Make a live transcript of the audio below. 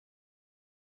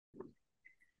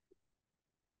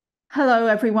Hello,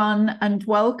 everyone, and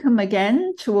welcome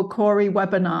again to a CAWRI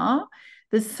webinar.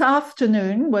 This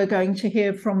afternoon, we're going to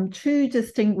hear from two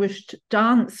distinguished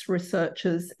dance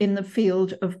researchers in the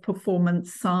field of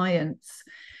performance science.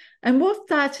 And what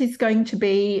that is going to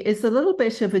be is a little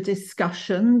bit of a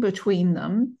discussion between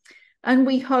them, and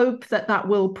we hope that that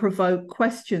will provoke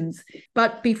questions.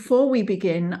 But before we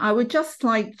begin, I would just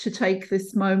like to take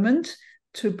this moment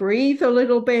to breathe a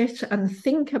little bit and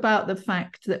think about the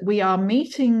fact that we are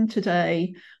meeting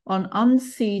today on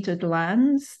unceded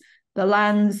lands, the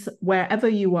lands wherever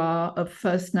you are of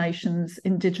First Nations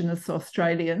Indigenous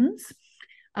Australians.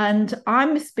 And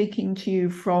I'm speaking to you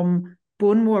from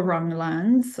Boonwurrung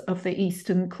lands of the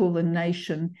Eastern Kulin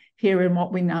Nation here in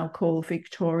what we now call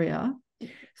Victoria.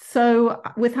 So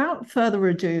without further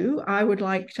ado, I would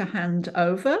like to hand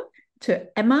over to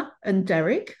Emma and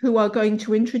Derrick, who are going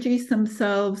to introduce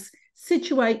themselves,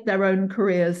 situate their own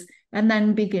careers, and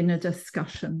then begin a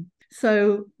discussion.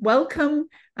 So welcome,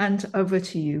 and over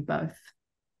to you both.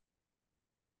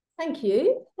 Thank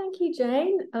you. Thank you,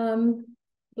 Jane. I'd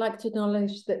like to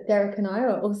acknowledge that Derrick and I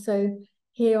are also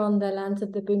here on the lands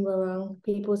of the Boonwurrung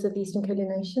peoples of the Eastern Kulin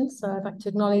Nation. So I'd like to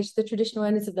acknowledge the traditional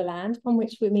owners of the land on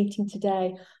which we're meeting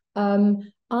today.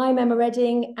 I'm Emma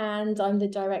Redding, and I'm the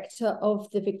director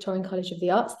of the Victorian College of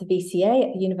the Arts, the VCA,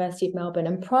 at the University of Melbourne.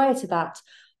 And prior to that,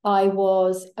 I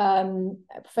was a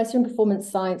professor in performance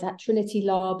science at Trinity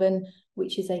Laban,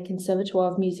 which is a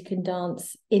conservatoire of music and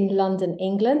dance in London,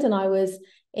 England. And I was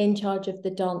in charge of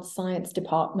the dance science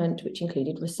department, which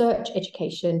included research,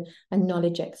 education, and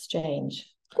knowledge exchange.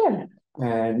 Yeah.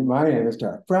 And my name is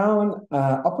Derrick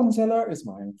Brown-Appenzeller is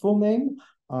my full name.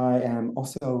 I am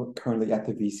also currently at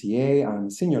the VCA. I'm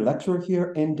a senior lecturer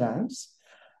here in dance.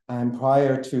 And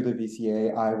prior to the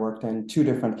VCA, I worked in two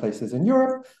different places in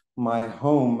Europe. My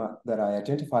home that I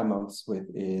identify most with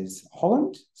is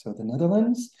Holland, so the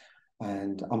Netherlands,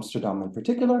 and Amsterdam in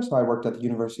particular. So I worked at the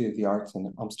University of the Arts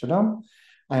in Amsterdam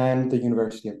and the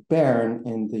University of Bern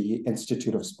in the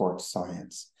Institute of Sports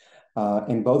Science.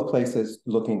 In both places,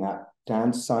 looking at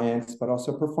dance science, but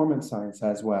also performance science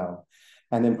as well.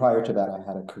 And then prior to that, I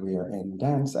had a career in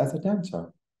dance as a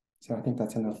dancer. So I think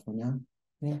that's enough for now.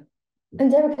 Yeah.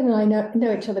 And Derrick and I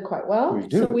know each other quite well. We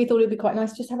do. So we thought it'd be quite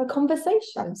nice to just have a conversation.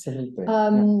 Absolutely.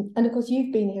 And of course,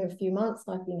 you've been here a few months.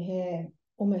 I've been here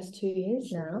almost 2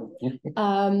 years now.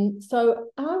 So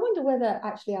I wonder whether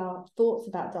actually our thoughts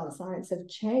about dance science have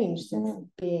changed since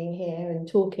being here and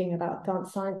talking about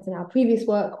dance science and our previous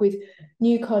work with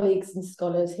new colleagues and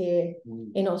scholars here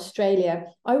in Australia.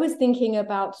 I was thinking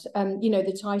about,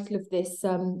 the title of this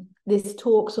this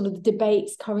talk, sort of the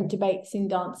debates, current debates in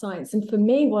dance science. And for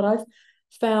me, what I've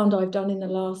found I've done in the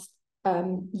last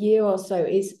year or so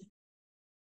is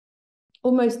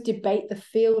almost debate the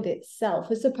field itself,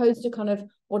 as opposed to kind of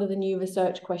what are the new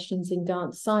research questions in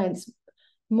dance science,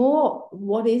 more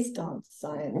what is dance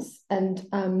science? And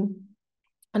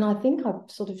I think I've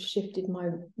sort of shifted my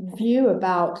view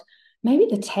about maybe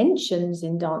the tensions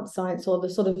in dance science, or the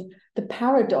sort of the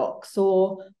paradox,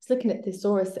 or I was looking at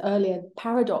thesaurus earlier,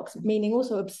 paradox meaning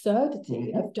also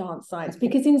absurdity of dance science,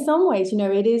 because in some ways,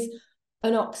 it is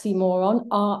an oxymoron,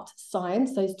 art,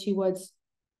 science, those two words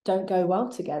don't go well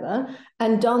together.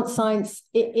 And dance science,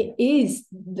 it is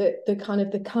the kind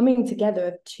of the coming together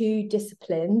of two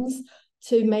disciplines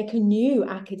to make a new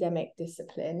academic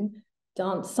discipline,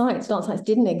 dance science. Dance science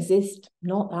didn't exist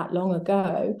not that long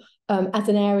ago as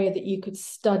an area that you could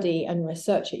study and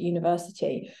research at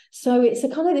university. So it's a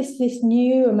kind of this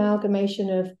new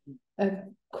amalgamation of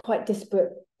quite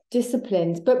disparate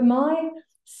disciplines. But my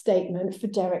statement for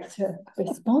Derrick to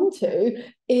respond to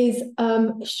is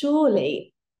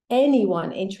surely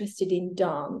anyone interested in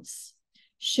dance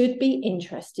should be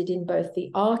interested in both the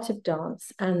art of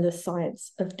dance and the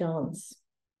science of dance.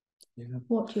 Yeah.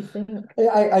 What do you think?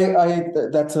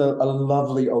 That's a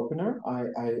lovely opener.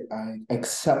 I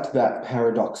accept that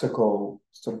paradoxical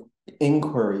sort of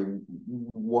inquiry.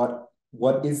 What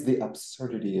is the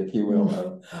absurdity, if you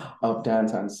will, of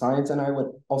dance and science? And I would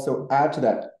also add to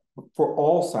that, for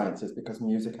all sciences, because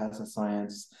music has a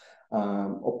science,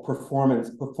 or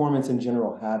performance in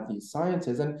general have these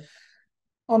sciences. And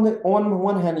on the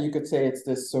one hand, you could say it's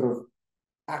this sort of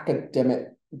academic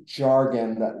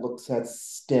jargon that looks at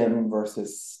STEM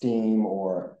versus STEAM,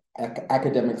 or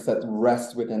academics that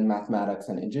rest within mathematics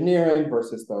and engineering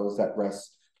versus those that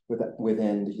rest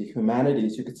within the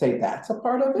humanities. You could say that's a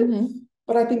part of it.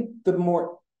 But I think the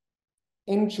more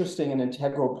interesting and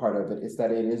integral part of it is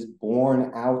that it is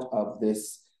born out of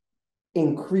this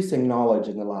increasing knowledge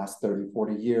in the last 30,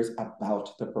 40 years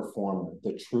about the performer,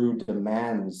 the true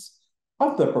demands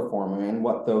of the performer and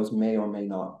what those may or may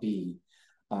not be.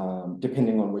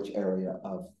 depending on which area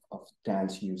of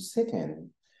dance you sit in.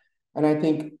 And I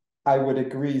think I would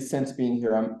agree, since being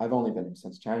here, I've only been here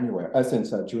since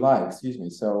July, excuse me.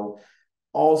 So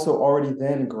also already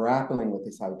then grappling with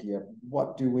this idea of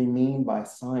what do we mean by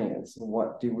science?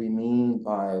 What do we mean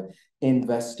by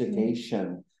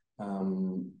investigation?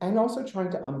 And also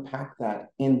trying to unpack that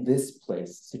in this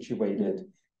place situated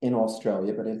in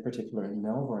Australia, but in particular in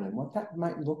Melbourne, and what that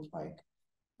might look like.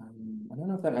 I don't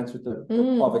know if that answered the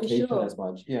provocation as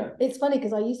much. Yeah. It's funny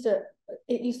because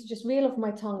it used to just reel off my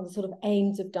tongue the sort of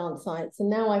aims of dance science. And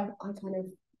now I kind of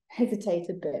hesitate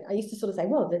a bit. I used to sort of say,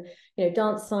 well,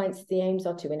 dance science, the aims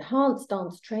are to enhance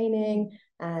dance training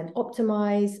and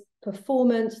optimize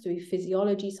performance through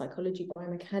physiology, psychology,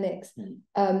 biomechanics.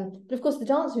 But of course, the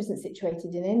dancer isn't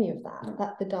situated in any of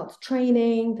that. The dance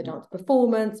training, the dance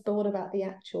performance, but what about the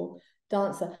actual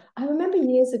dancer? I remember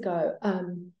years ago,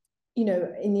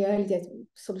 in the early days,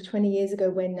 sort of 20 years ago,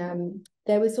 when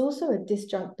there was also a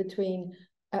disjunct between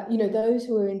those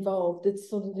who were involved, the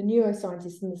sort of the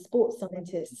neuroscientists and the sports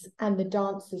scientists and the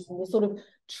dancers, and were sort of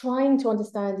trying to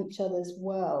understand each other's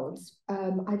worlds.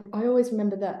 I always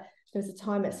remember that there was a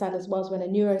time at Sadler's Wells when a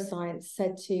neuroscience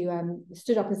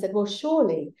stood up and said, well,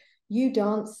 surely you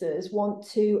dancers want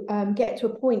to get to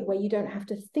a point where you don't have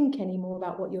to think anymore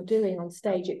about what you're doing on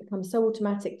stage. It becomes so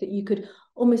automatic that you could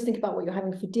almost think about what you're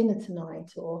having for dinner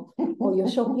tonight or your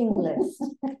shopping list.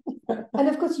 And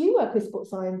of course, you work with sports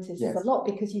scientists a lot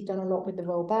because you've done a lot with the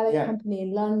Royal Ballet Company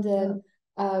in London.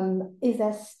 Is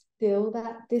there still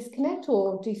that disconnect,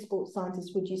 or do sports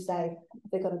scientists, would you say,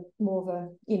 they've got more of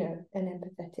an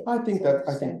empathetic? I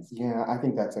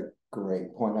think that's a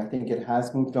great point. I think it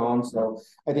has moved on. So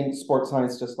I think sports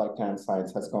science, just like dance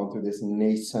science, has gone through this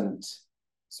nascent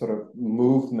sort of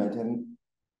movement, and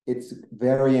it's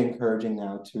very encouraging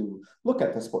now to look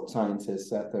at the sports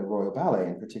scientists at the Royal Ballet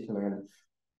in particular and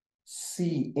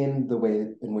see in the way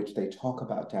in which they talk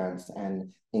about dance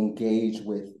and engage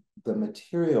with the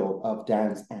material of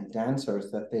dance and dancers,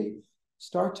 that they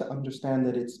start to understand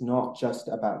that it's not just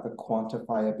about the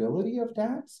quantifiability of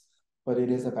dance, but it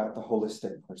is about the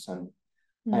holistic person.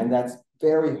 And that's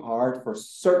very hard for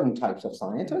certain types of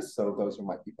scientists. So those who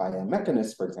might be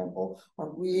biomechanists, for example, are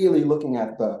really looking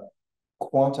at the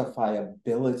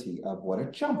quantifiability of what a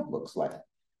jump looks like.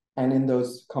 And in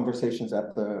those conversations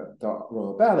at the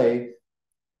Royal Ballet,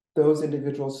 those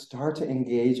individuals start to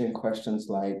engage in questions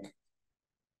like,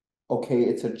 okay,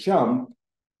 it's a jump,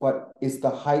 but is the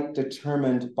height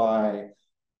determined by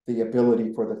the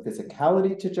ability for the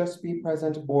physicality to just be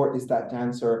present, or is that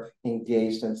dancer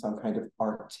engaged in some kind of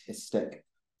artistic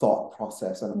thought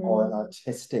process or an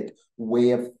artistic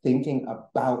way of thinking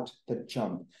about the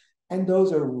jump? And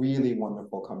those are really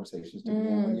wonderful conversations to be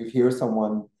in. When you hear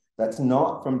someone that's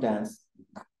not from dance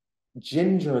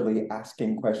gingerly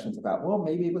asking questions about, well,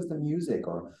 maybe it was the music,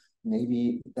 or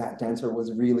maybe that dancer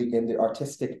was really in the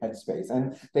artistic headspace,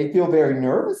 and they feel very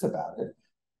nervous about it.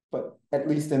 But at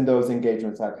least in those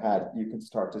engagements I've had, you can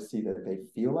start to see that they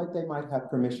feel like they might have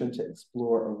permission to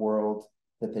explore a world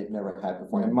that they've never had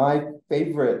before. And my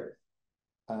favorite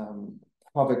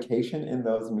provocation in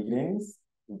those meetings,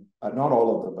 not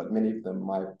all of them, but many of them,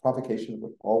 my provocation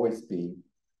would always be,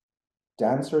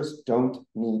 dancers don't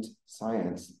need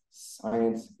science,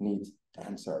 science needs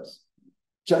dancers.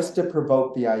 Just to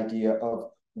provoke the idea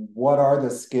of what are the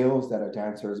skills that a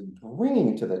dancer is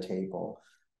bringing to the table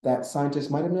that scientists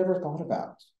might have never thought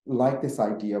about, like this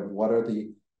idea of what are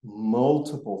the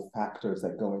multiple factors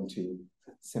that go into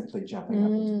simply jumping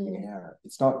up into the air.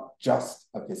 It's not just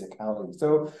a physicality.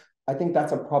 So I think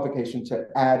that's a provocation to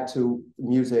add to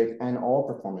music and all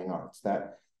performing arts,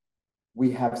 that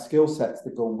we have skill sets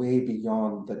that go way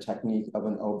beyond the technique of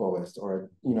an oboist, or,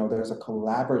 there's a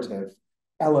collaborative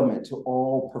element to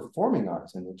all performing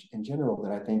arts in general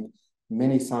that I think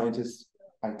many scientists,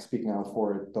 I speak now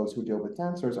for those who deal with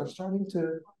dancers, are starting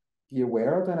to be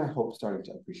aware of, and I hope starting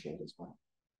to appreciate as well.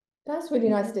 That's really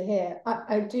nice to hear.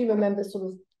 I do remember sort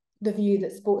of the view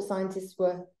that sports scientists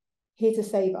were here to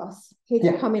save us, here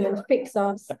to come in and fix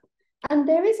us. And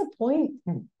there is a point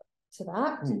to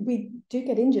that. We do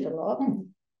get injured a lot,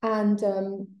 and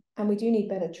we do need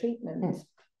better treatment.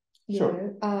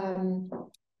 Sure.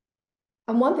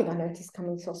 And one thing I noticed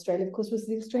coming to Australia, of course, was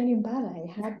the Australian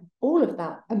Ballet had all of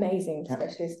that amazing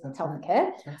specialist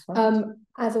healthcare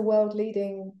as a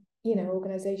world-leading,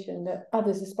 organisation that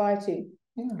others aspire to.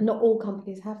 Not all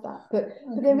companies have that, but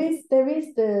there is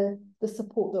the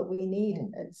support that we need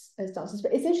as dancers.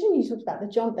 But it's interesting you talked about the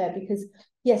jump there, because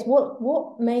yes,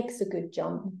 what makes a good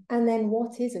jump, and then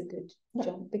what is a good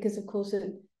jump? Because of course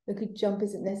A good jump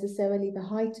isn't necessarily the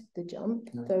height of the jump,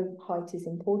 though height is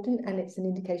important and it's an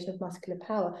indication of muscular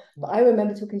power. But I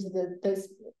remember talking to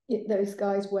those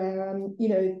guys where you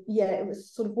know, it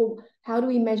was sort of, well, how do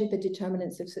we measure the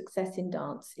determinants of success in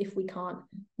dance if we can't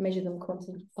measure them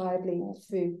quantifiably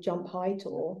through jump height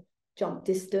or jump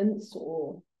distance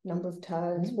or number of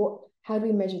turns? How do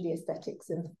we measure the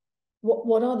aesthetics of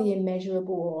what are the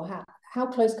immeasurable, or how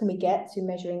close can we get to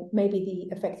measuring maybe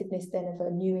the effectiveness then of a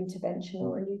new intervention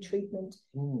or a new treatment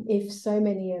if so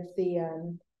many of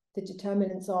the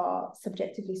determinants are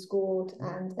subjectively scored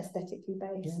and aesthetically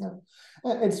based?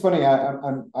 It's funny.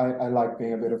 I like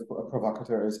being a bit of a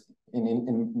provocateur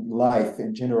in life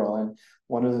in general, and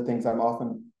one of the things I'm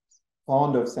often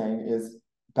fond of saying is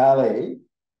ballet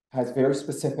has very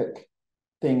specific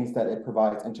things that it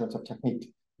provides in terms of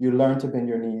technique. You learn to bend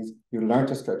your knees, you learn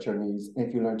to stretch your knees, and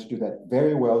if you learn to do that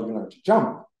very well, you learn to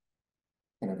jump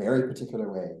in a very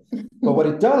particular way. But what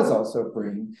it does also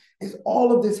bring is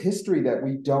all of this history that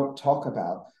we don't talk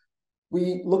about.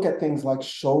 We look at things like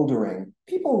shouldering.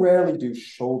 People rarely do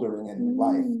shouldering in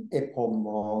life,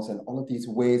 épaulements and all of these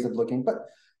ways of looking, but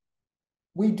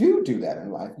we do that in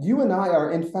life. You and I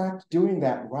are, in fact, doing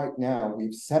that right now.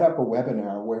 We've set up a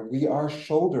webinar where we are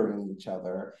shouldering each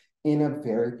other in a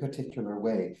very particular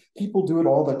way. People do it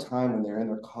all the time when they're in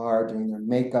their car doing their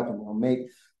makeup and they'll make.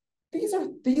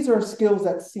 These are skills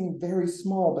that seem very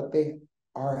small, but they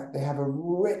have a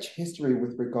rich history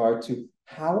with regard to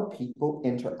how people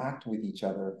interact with each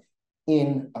other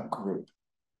in a group.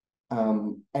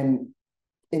 And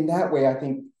in that way, I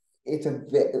think it's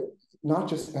not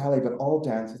just ballet, but all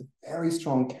dance is a very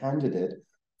strong candidate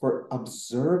for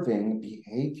observing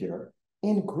behavior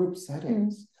in group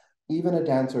settings. Even a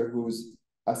dancer who's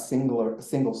a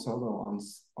single solo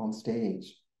on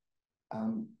stage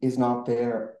is not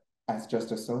there as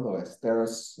just a soloist. There are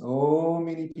so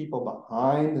many people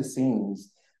behind the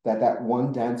scenes that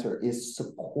one dancer is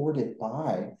supported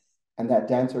by, and that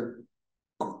dancer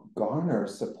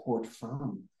garners support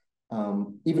from,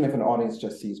 even if an audience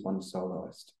just sees one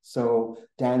soloist. So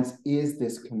dance is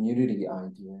this community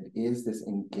idea. It is this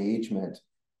engagement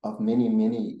of many,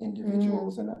 many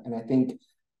individuals. And I think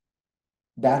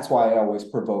that's why I always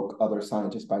provoke other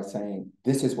scientists by saying,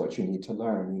 this is what you need to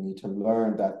learn. You need to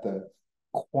learn that the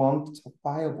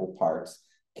quantifiable parts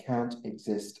can't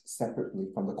exist separately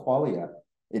from the qualia.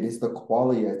 It is the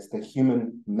qualia, it's the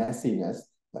human messiness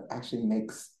that actually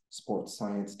makes sports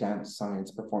science, dance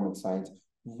science, performance science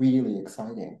really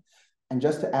exciting. And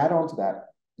just to add on to that,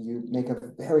 you make a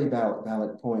very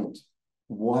valid point.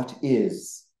 What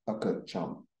is a good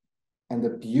jump? And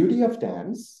the beauty of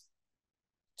dance,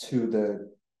 to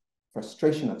the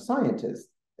frustration of scientists,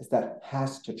 is that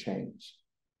has to change.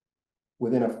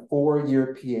 Within a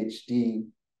 4-year PhD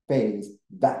phase,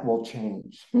 that will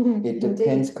change. It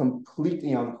depends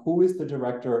completely on who is the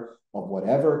director of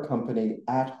whatever company,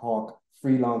 ad hoc,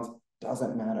 freelance,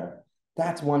 doesn't matter.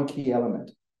 That's one key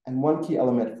element. And one key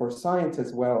element for science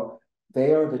as well,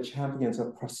 they are the champions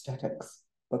of prosthetics,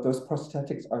 but those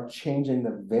prosthetics are changing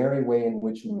the very way in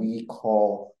which we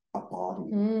call a body.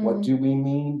 What do we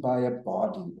mean by a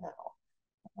body now?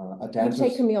 You've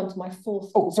taken me on to my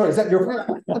fourth. Oh, sorry, is that your?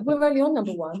 We're only on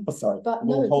number one. Oh, sorry. But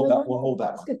we'll hold that. We'll hold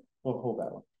that. That's good. We'll hold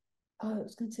that one. Oh, I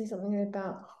was going to say something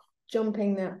about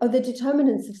jumping now. Oh, the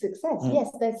determinants of success. Yes,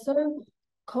 they're so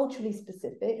culturally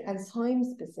specific and time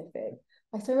specific.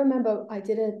 I still remember I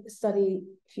did a study,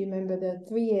 if you remember, the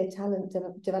 3-year talent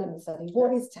development study.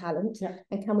 What is talent,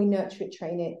 and can we nurture it,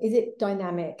 train it? Is it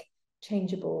dynamic,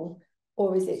 changeable,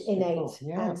 or is it innate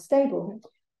and stable?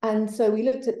 And so we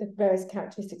looked at the various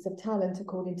characteristics of talent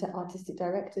according to artistic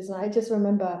directors. And I just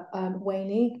remember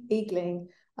Wayne Eagling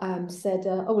said,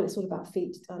 oh, well, it's all about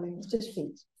feet, darling. It's just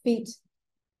feet.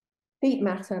 Feet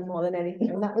matter more than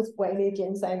anything. And that was Wayne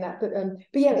Eagling saying that. But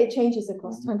yeah, it changes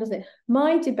across time, doesn't it?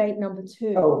 My debate number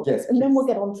 2, oh, yes, and then we'll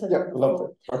get on to number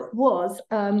 4, was,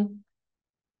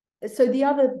 so the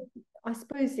other, I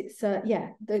suppose it's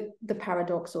the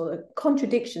paradox or the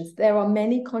contradictions. There are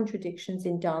many contradictions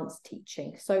in dance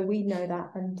teaching, so we know that.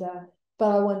 And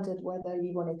but I wondered whether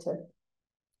you wanted to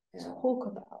talk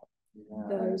about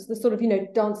those. The sort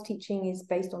of, dance teaching is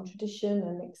based on tradition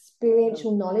and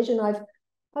experiential knowledge, and I've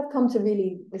come to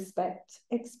really respect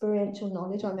experiential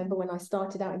knowledge. I remember when I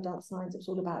started out in dance science, it was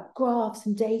all about graphs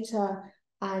and data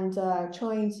and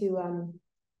trying to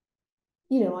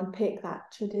unpick that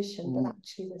tradition, but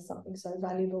actually there's something so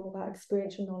valuable about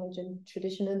experiential knowledge and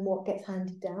tradition and what gets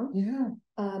handed down.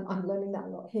 I'm learning that a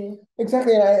lot here.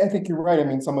 Exactly. I think you're right. I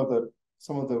mean, some of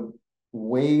the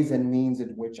ways and means in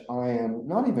which I am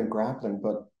not even grappling,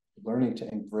 but learning to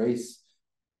embrace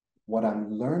what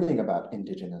I'm learning about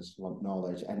indigenous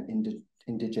knowledge and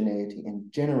indigeneity in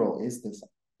general is this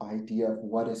idea of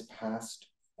what is passed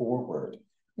forward,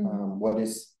 what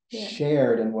is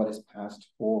shared and what is passed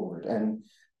forward. And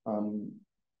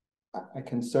I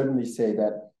can certainly say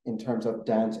that in terms of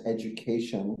dance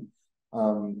education,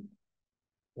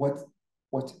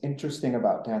 what's interesting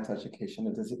about dance education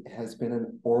is it has been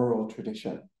an oral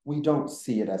tradition. We don't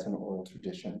see it as an oral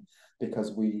tradition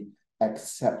because we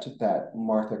accept that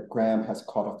Martha Graham has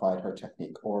codified her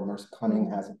technique, or Merce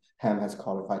Cunningham has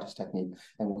codified his technique,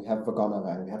 and we have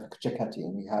Vagonova, and we have Jacetti,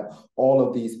 and we have all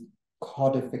of these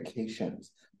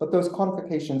codifications. But those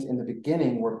codifications in the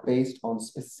beginning were based on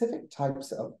specific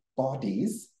types of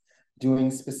bodies doing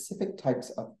specific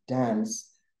types of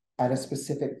dance at a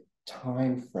specific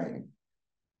time frame.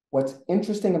 What's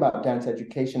interesting about dance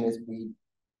education is we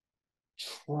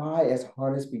try as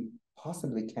hard as we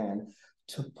possibly can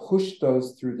to push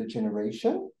those through the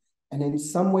generation. And in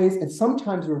some ways, and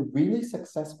sometimes we're really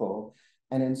successful,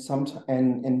 and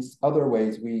in other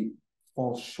ways we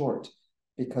fall short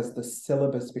because the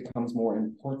syllabus becomes more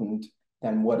important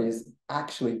than what is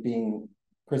actually being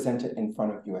presented in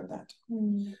front of you at that.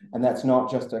 And that's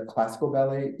not just a classical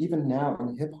ballet. Even now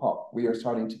in hip hop, we are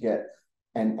starting to get,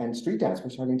 and street dance,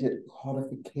 we're starting to get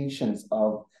codifications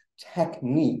of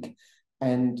technique.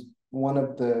 And one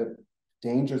of the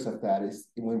dangers of that is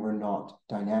when we're not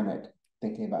dynamic,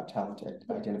 thinking about talent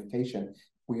identification,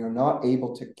 we are not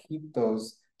able to keep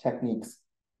those techniques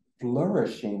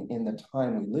flourishing in the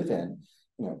time we live in.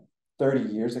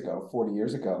 30 years ago, 40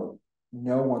 years ago,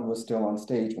 no one was still on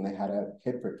stage when they had a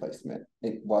hip replacement.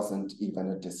 It wasn't even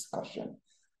a discussion.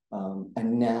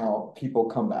 And now people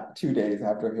come back 2 days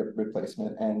after a hip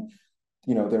replacement, and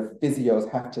their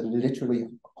physios have to literally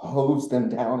hose them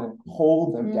down and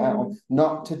hold them down,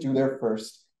 not to do their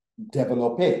first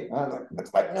développé.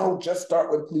 It's like, no, just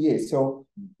start with plié. So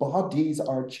bodies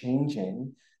are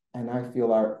changing, and I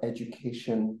feel our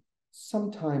education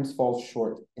sometimes falls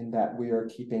short in that we are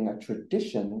keeping a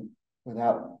tradition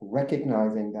without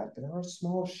recognizing that there are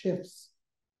small shifts.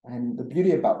 And the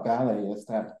beauty about ballet is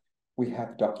that we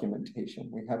have documentation.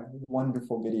 We have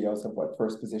wonderful videos of what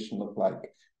first position looked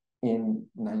like in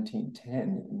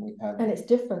 1910, and it's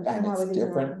different from how it is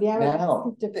different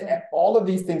now. All of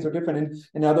these things are different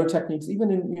in other techniques,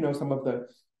 even in some of the,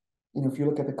 if you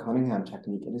look at the Cunningham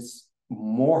technique, it is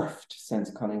morphed since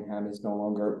Cunningham is no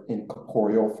longer in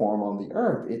corporeal form on the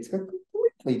earth. It's a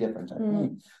completely different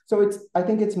technique. So I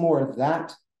think it's more of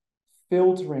that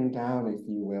filtering down, if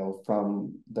you will,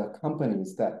 from the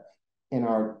companies that in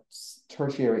our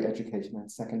tertiary education and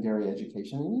secondary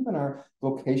education, and even our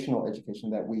vocational education,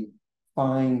 that we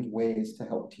find ways to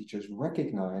help teachers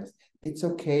recognize it's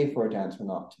okay for a dancer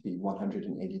not to be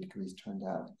 180 degrees turned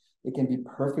out. It can be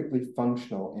perfectly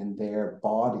functional in their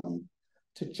body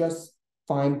to just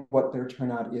find what their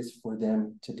turnout is for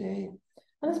them today.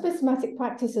 And I suppose somatic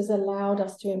practice has allowed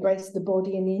us to embrace the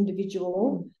body and the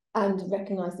individual and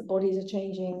recognize that bodies are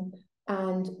changing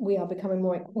and we are becoming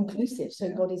more inclusive.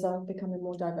 So bodies are becoming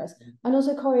more diverse. And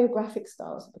also choreographic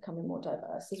styles are becoming more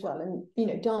diverse as well.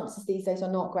 And, dancers these days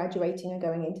are not graduating and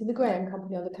going into the Graham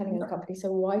Company or the Cunningham Company.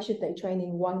 So why should they train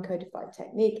in one codified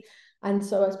technique? And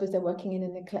so I suppose they're working in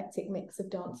an eclectic mix of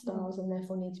dance styles and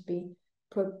therefore need to be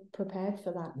prepared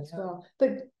for that as well.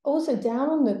 But also down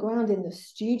on the ground in the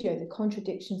studio, the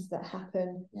contradictions that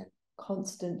happen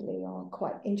constantly are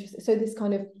quite interesting. So this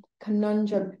kind of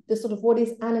conundrum, the sort of what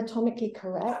is anatomically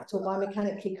correct or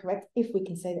biomechanically correct, if we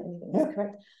can say that anything is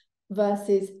correct,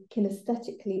 versus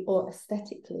kinesthetically or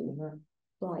aesthetically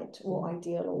right or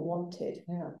ideal or wanted.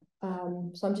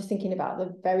 So I'm just thinking about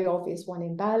the very obvious one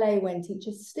in ballet when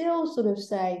teachers still sort of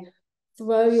say,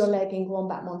 throw your leg in grand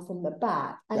battement from the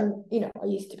back. And, I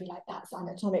used to be like, that's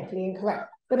anatomically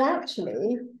incorrect. But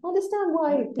actually, I understand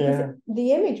why, because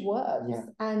the image works.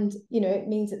 And, it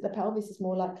means that the pelvis is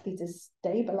more likely to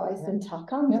stabilize than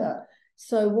tuck under.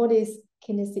 So what is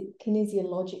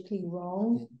kinesiologically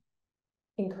wrong,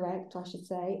 incorrect, I should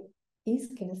say,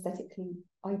 is kinesthetically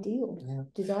ideal,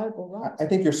 desirable, right? I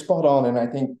think you're spot on. And I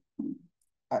think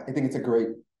it's a great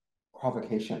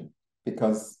provocation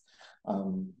because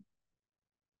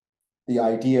the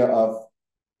idea of,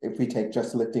 if we take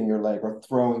just lifting your leg or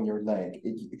throwing your leg,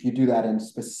 if you do that in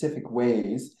specific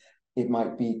ways, it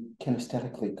might be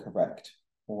kinesthetically correct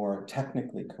or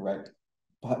technically correct,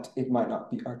 but it might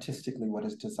not be artistically what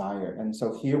is desired. And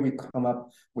so here we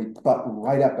butt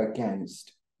right up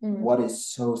against what is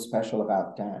so special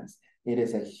about dance. It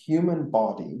is a human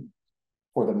body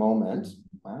for the moment.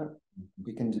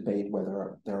 We can debate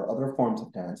whether there are other forms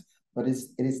of dance, but it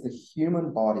is the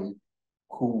human body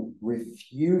who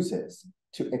refuses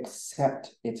to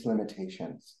accept its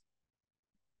limitations.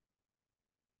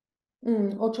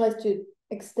 Or tries to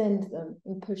extend them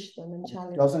and push them and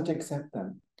challenge them. Doesn't accept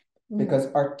them. Because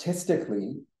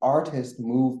artistically, artists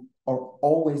are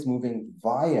always moving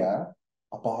via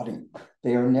a body.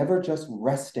 They are never just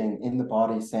resting in the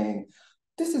body saying,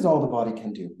 this is all the body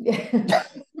can do. Yeah.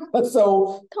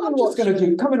 So Come I'm and just watch going to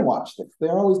me. come and watch this.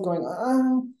 They're always going,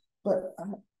 but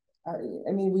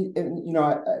I mean,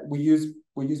 we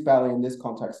use ballet in this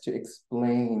context to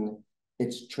explain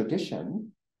its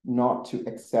tradition, not to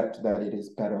accept that it is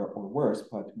better or worse,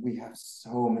 but we have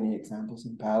so many examples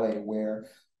in ballet where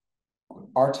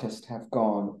artists have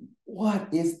gone, what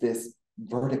is this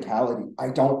verticality? I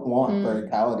don't want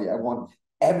verticality. I want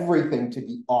everything to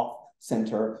be off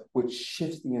center, which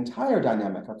shifts the entire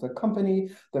dynamic of the company.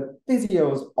 The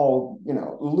physios all,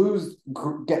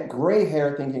 get gray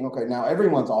hair thinking, okay, now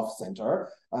everyone's off center.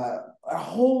 A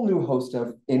whole new host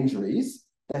of injuries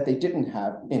that they didn't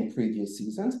have in previous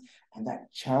seasons. And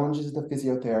that challenges the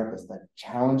physiotherapists, that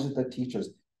challenges the teachers.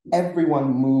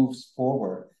 Everyone moves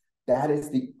forward. That is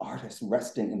the artist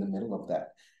resting in the middle of that.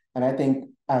 And I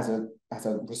think as a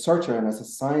researcher and as a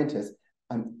scientist,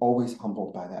 I'm always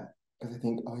humbled by that. Because I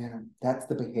think, oh yeah, that's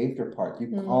the behavior part.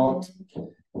 You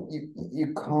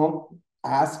can't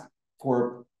ask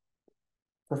for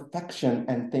perfection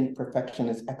and think perfection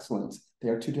is excellence. They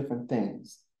are two different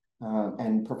things.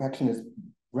 And perfection is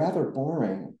rather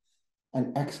boring.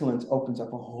 And excellence opens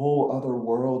up a whole other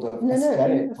world of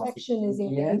aesthetic. Imperfection is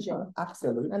engaging. Yeah,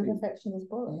 absolutely. And perfection is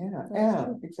boring. Yeah,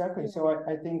 exactly. Yeah. So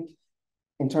I think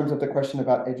in terms of the question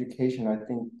about education, I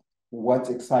think what's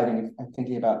exciting, I'm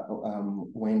thinking about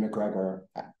Wayne McGregor,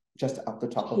 just off the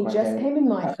top of my head. He just came in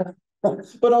mind.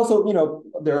 But also,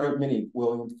 there are many,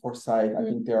 William Forsythe, I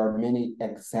think there are many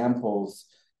examples,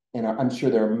 and I'm sure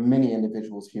there are many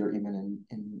individuals here, even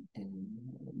in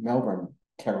Melbourne,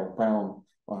 Carol Brown,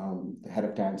 the head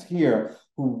of dance here,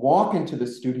 who walk into the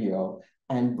studio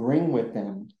and bring with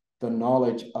them the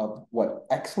knowledge of what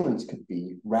excellence could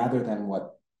be rather than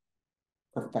what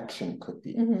perfection could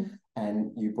be.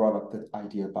 And you brought up the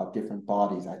idea about different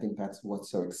bodies. I think that's what's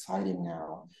so exciting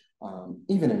now,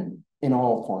 even in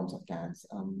all forms of dance,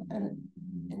 and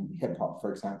in hip hop,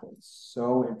 for example. It's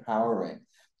so empowering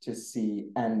to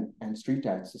see, and street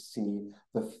dance, to see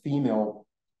the female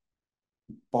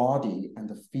body and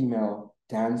the female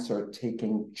dancer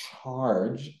taking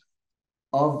charge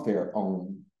of their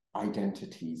own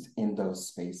identities in those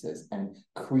spaces and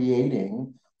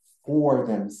creating for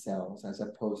themselves, as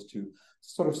opposed to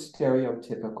sort of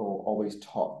stereotypical, always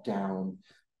top-down,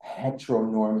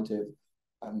 heteronormative,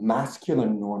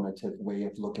 masculine normative way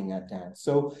of looking at dance.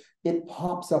 So it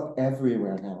pops up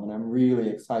everywhere now, and I'm really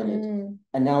excited.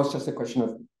 And now it's just a question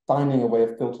of finding a way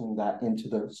of filtering that into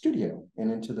the studio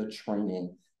and into the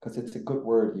training, because it's a good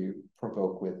word you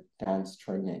provoke with dance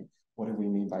training. What do we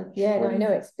mean by training? Yeah, no, I know,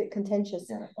 it's a bit contentious.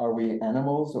 Yeah. Are we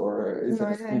animals, or is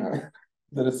it,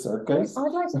 is it a circus?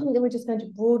 I'd like to think that we're just going to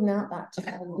broaden out that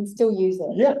term and still use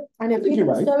it. Yeah. And if people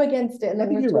are so against it, and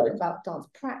then we're talking about dance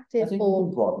practice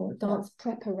or dance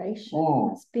preparation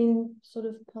that's been sort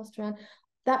of passed around.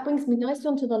 That brings me nicely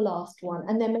onto the last one.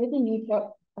 And then maybe you've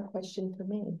got a question for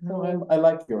me. No, I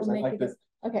like yours. I like this.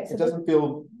 Okay, so it doesn't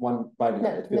feel one by one.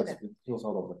 It feels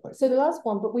all over the place. So the last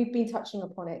one, but we've been touching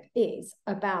upon it, is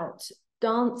about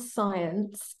dance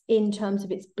science in terms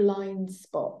of its blind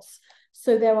spots.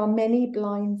 So there are many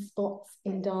blind spots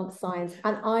in dance science,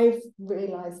 and I've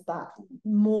realized that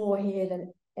more here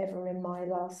than ever in my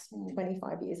last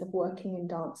 25 years of working in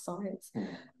dance science.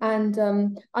 And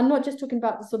I'm not just talking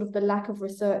about the lack of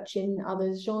research in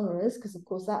other genres, because of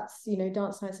course that's,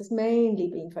 dance science has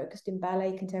mainly been focused in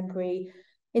ballet, contemporary,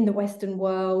 in the Western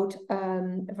world,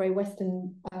 a very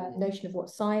Western notion of what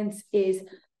science is.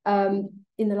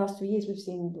 In the last 3 years, we've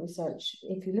seen research,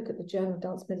 if you look at the Journal of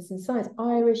Dance Medicine Science,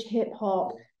 Irish hip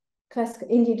hop, classical,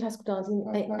 Indian classical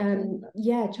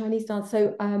dance, Chinese dance,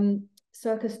 so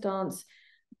circus dance,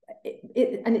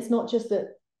 and it's not just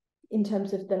that in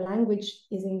terms of the language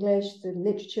is English, the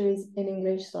literature is in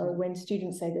English. So when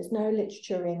students say there's no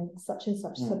literature in such and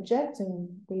such subject, and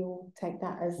we all take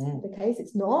that as the case,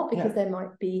 it's not, because there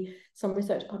might be some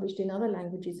research published in other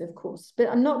languages, of course. But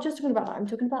I'm not just talking about that. I'm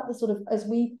talking about the as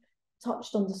we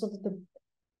touched on, the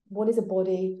what is a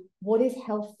body, what is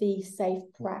healthy, safe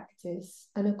practice,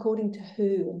 and according to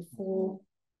who and for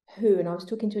who. And I was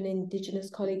talking to an Indigenous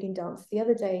colleague in dance the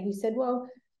other day who said, well,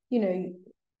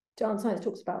 dance science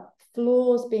talks about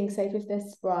floors being safe if they're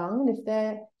sprung, if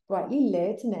they're brightly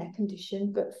lit and air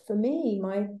conditioned. But for me,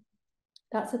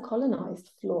 that's a colonized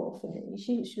floor for me.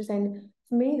 She was saying,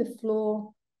 for me, the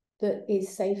floor that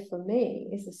is safe for me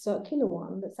is a circular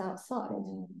one that's outside.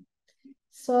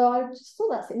 So I just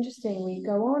thought that's interesting. We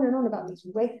go on and on about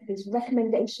these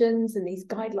recommendations and these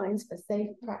guidelines for safe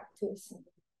practice.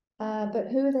 But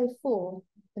who are they for?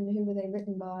 And who were they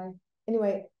written by?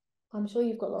 Anyway, I'm sure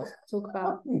you've got lots to talk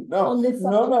about on this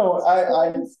subject. No.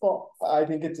 I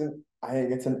think it's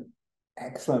an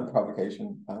excellent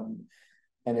provocation.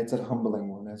 And it's a humbling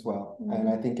one as well. And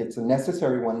I think it's a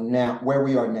necessary one now, where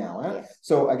we are now. Yes.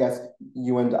 So I guess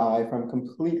you and I, from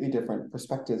completely different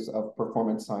perspectives of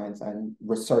performance science and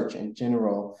research in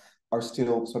general, are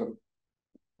still sort of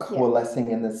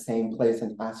coalescing in the same place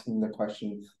and asking the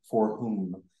question, for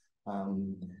whom?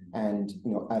 And,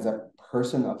 you know, as a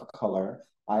person of color,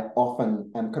 I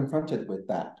often am confronted with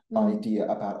that idea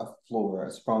about a floor.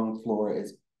 A sprung floor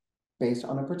is based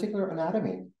on a particular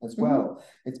anatomy as well.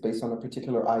 It's based on a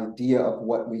particular idea of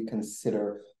what we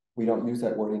consider, we don't use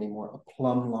that word anymore, a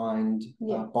plumb-lined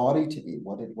body to be.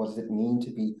 What does it mean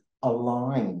to be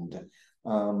aligned?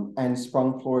 And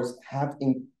sprung floors have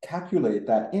encapsulated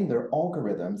that in their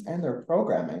algorithms and their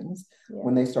programmings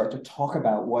when they start to talk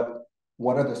about what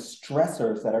are the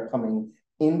stressors that are coming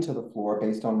into the floor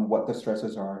based on what the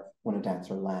stresses are when a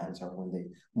dancer lands or when they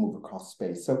move across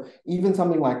space. So even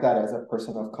something like that, as a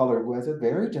person of color who has a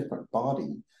very different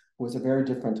body, who has a very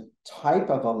different type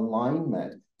of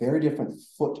alignment, very different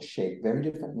foot shape, very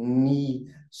different knee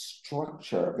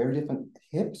structure, very different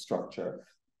hip structure,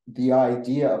 the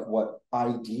idea of what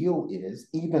ideal is,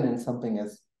 even in something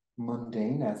as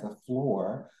mundane as a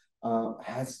floor,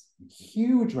 has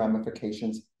huge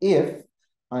ramifications if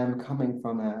I'm coming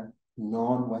from a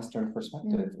non-Western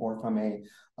perspective or from a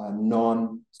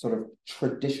non-sort of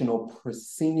traditional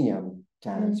proscenium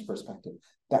dance perspective.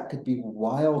 That could be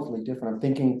wildly different. I'm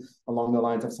thinking along the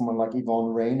lines of someone like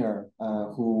Yvonne Rainer,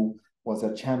 who was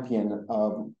a champion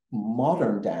of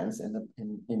modern dance in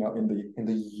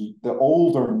the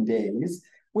olden days,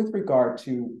 with regard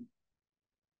to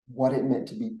what it meant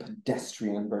to be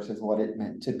pedestrian versus what it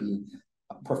meant to be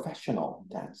a professional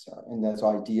dancer, and those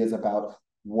ideas about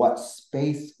what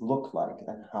space looked like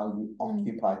and how you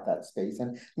occupied that space.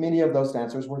 And many of those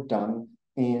dancers were done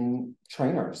in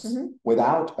trainers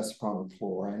without a sprung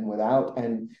floor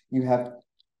and you have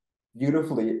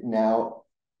beautifully now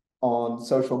on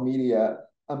social media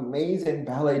amazing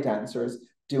ballet dancers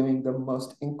doing the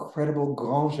most incredible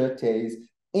grand jetés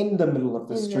in the middle of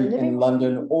the street in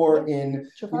London or in,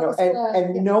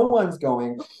 and no one's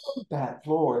going, that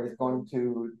floor is going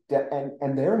to,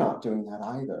 and they're not doing that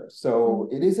either. So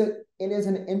it is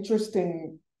an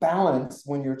interesting balance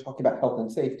when you're talking about health and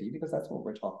safety, because that's what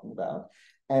we're talking about.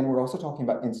 And we're also talking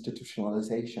about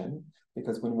institutionalization,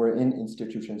 because when we're in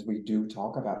institutions, we do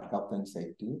talk about health and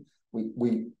safety.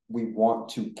 We want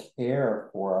to care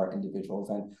for our individuals.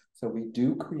 And so we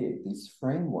do create these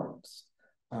frameworks.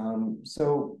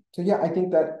 So yeah, I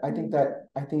think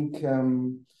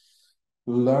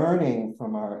learning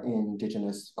from our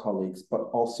Indigenous colleagues, but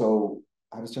also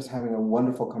I was just having a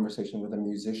wonderful conversation with a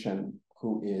musician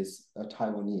who is a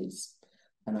Taiwanese,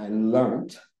 and I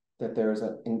learned that there's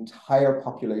an entire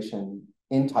population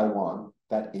in Taiwan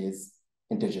that is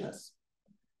Indigenous.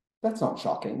 That's not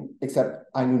shocking, except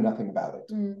I knew nothing about it.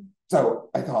 So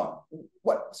I thought,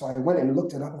 what? So I went and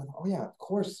looked it up, and I thought, oh yeah, of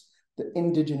course. The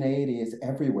indigeneity is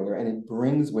everywhere, and it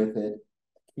brings with it,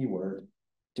 keyword,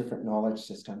 different knowledge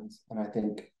systems. And I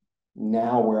think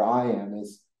now where I am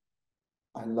is,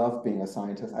 I love being a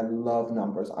scientist. I love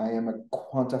numbers. I am a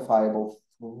quantifiable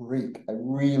freak.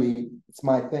 It's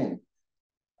my thing.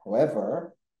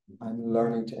 However, I'm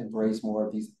learning to embrace more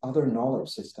of these other knowledge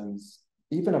systems,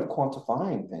 even of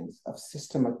quantifying things, of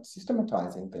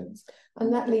systematizing things.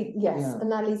 And that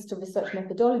leads to research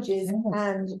methodologies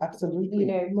and absolutely,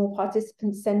 more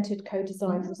participant-centered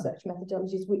co-designed research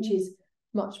methodologies, which is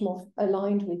much more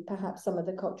aligned with perhaps some of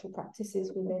the cultural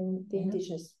practices within the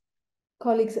Indigenous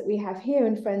colleagues that we have here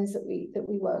and friends that we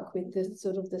work with. The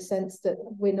sort of the sense that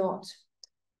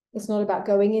it's not about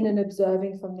going in and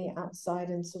observing from the outside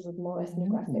and sort of more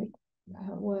ethnographic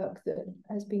work that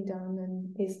has been done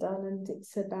and is done, and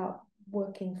it's about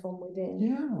working from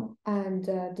within and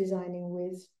designing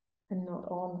with and not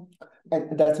on.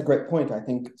 And that's a great point. I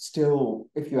think still,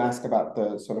 if you ask about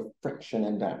the sort of friction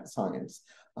in dance science,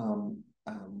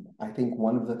 I think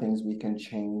one of the things we can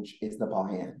change is the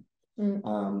buy-in.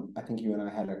 I think you and I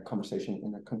had a conversation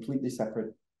in a completely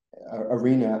separate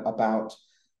arena about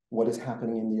what is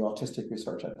happening in the autistic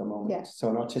research at the moment. So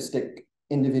an autistic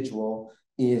individual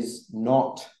is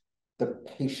not the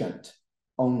patient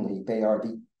only. They are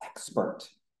the expert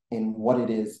in what it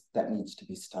is that needs to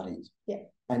be studied.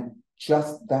 And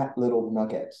just that little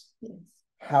nugget,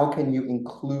 how can you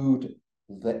include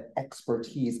the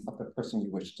expertise of the person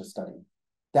you wish to study.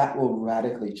 That will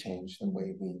radically change the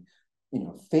way we,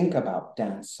 think about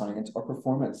dance science or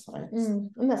performance science.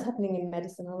 And that's happening in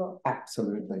medicine a lot.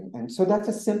 Absolutely. And so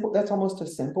that's almost a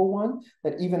simple one,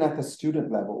 that even at the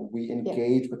student level, we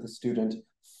engage with the student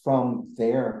from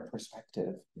their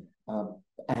perspective,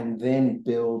 and then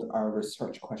build our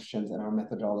research questions and our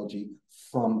methodology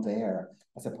from there,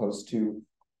 as opposed to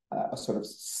a sort of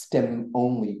STEM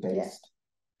only based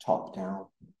top down.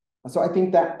 So I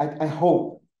think that I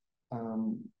hope,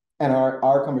 and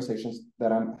our conversations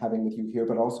that I'm having with you here,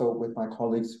 but also with my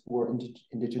colleagues who are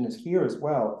Indigenous here as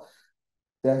well,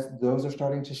 those are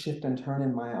starting to shift and turn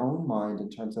in my own mind in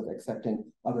terms of accepting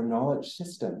other knowledge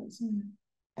systems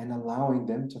and allowing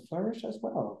them to flourish as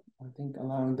well. I think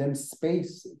allowing them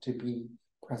space to be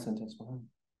present as well.